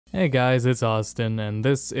Hey guys, it's Austin, and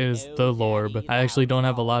this is the Lorb. I actually don't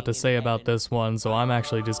have a lot to say about this one, so I'm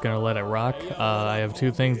actually just gonna let it rock. I have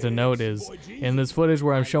two things to note is, in this footage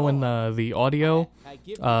where I'm showing the audio,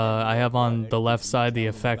 I have on the left side the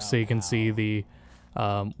effects so you can see the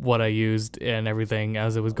what I used and everything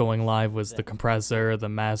as it was going live was the compressor, the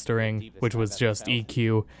mastering, which was just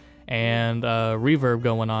EQ, and reverb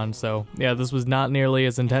going on. So yeah, this was not nearly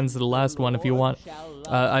as intense as the last one. If you want,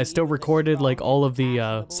 I still recorded like all of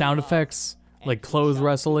the sound effects, like clothes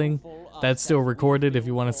wrestling. That's still recorded. If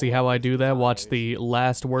you want to see how I do that, watch the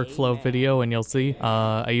last workflow video and you'll see.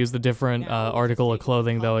 I used a different article of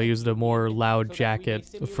clothing though. I used a more loud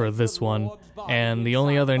jacket for this one. And the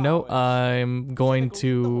only other note, I'm going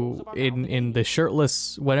to, in the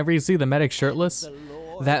shirtless, whenever you see the medic shirtless,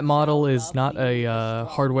 that model is not a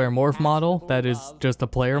hardware morph model, that is just a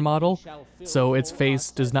player model. So its face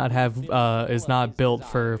does not have, is not built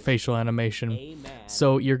for facial animation.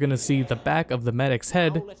 So you're gonna see the back of the medic's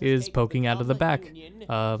head is poking out of the back,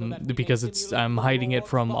 because I'm hiding it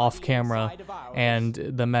from off camera, and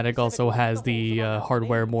the medic also has the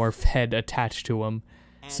hardware morph head attached to him.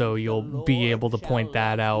 So you'll be able to point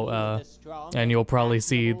that out, and you'll probably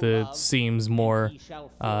see the seams more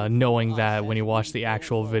knowing that when you watch the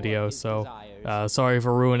actual video. So sorry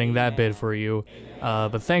for ruining that bit for you,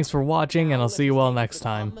 but thanks for watching, and I'll see you all next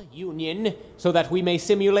time. Union, so that we may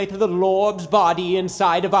simulate the Lorb's body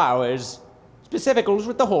inside of ours. Specificals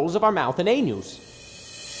with the holes of our mouth and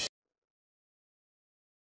anus.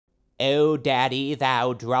 Oh, Daddy,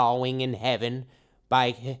 thou drawing in heaven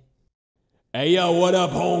by... Hey yo, what up,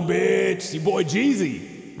 home bitch? Your boy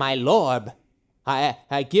Jeezy. My Lorb,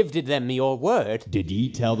 I gifted them your word. Did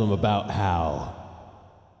ye tell them about how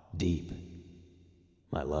deep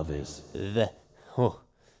my love is?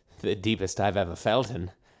 The deepest I've ever felt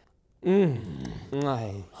in.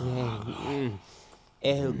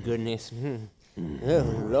 Oh goodness. Oh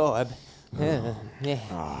Lorb.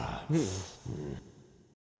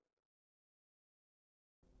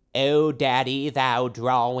 Oh, Daddy, thou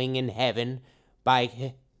drawing in heaven by...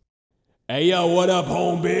 Hey, yo, what up,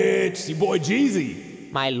 home bitch? Your boy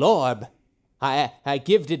Jeezy. My Lorb, I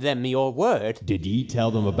gifted them your word. Did ye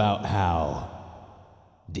tell them about how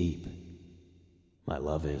deep my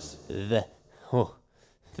love is? The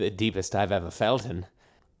deepest I've ever felt in.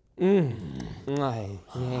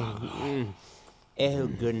 Oh,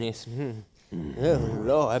 goodness. Oh,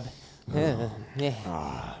 Lorb.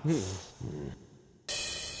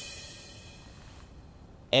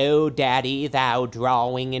 Oh, Daddy, thou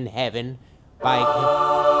drawing in heaven by...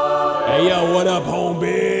 Hey, yo, what up, home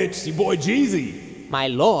bitch? Your boy Jeezy. My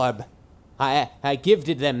Lorb, I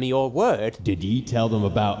gifted them your word. Did ye tell them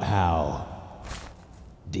about how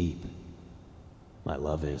deep my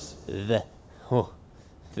love is? The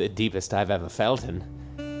deepest I've ever felt in.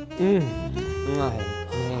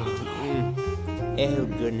 Oh,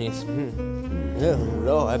 goodness. Oh,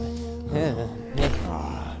 Lorb.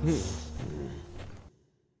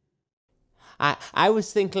 I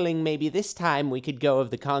was thinking maybe this time we could go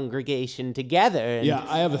of the congregation together and... Yeah,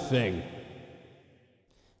 I have a thing.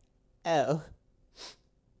 Oh.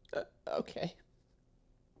 Okay.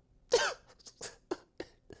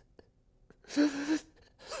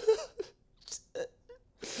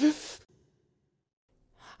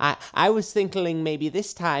 I was thinking maybe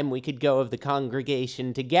this time we could go of the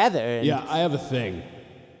congregation together and... Yeah, I have a thing.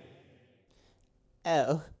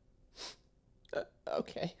 Oh.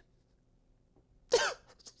 Okay.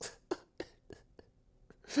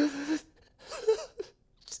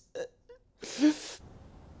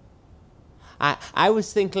 I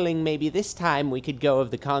was thinking maybe this time we could go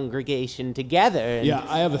of the congregation together and... Yeah,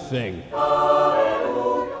 I have a thing.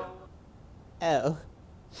 Oh.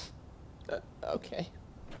 Okay.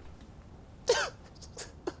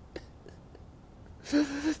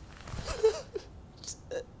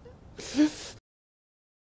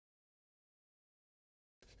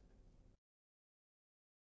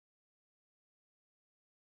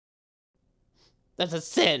 That's a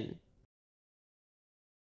sin.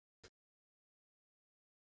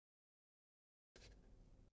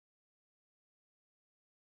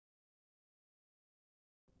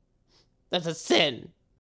 That's a sin.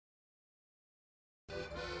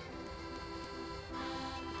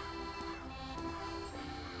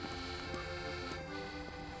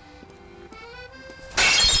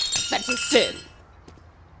 That's a sin.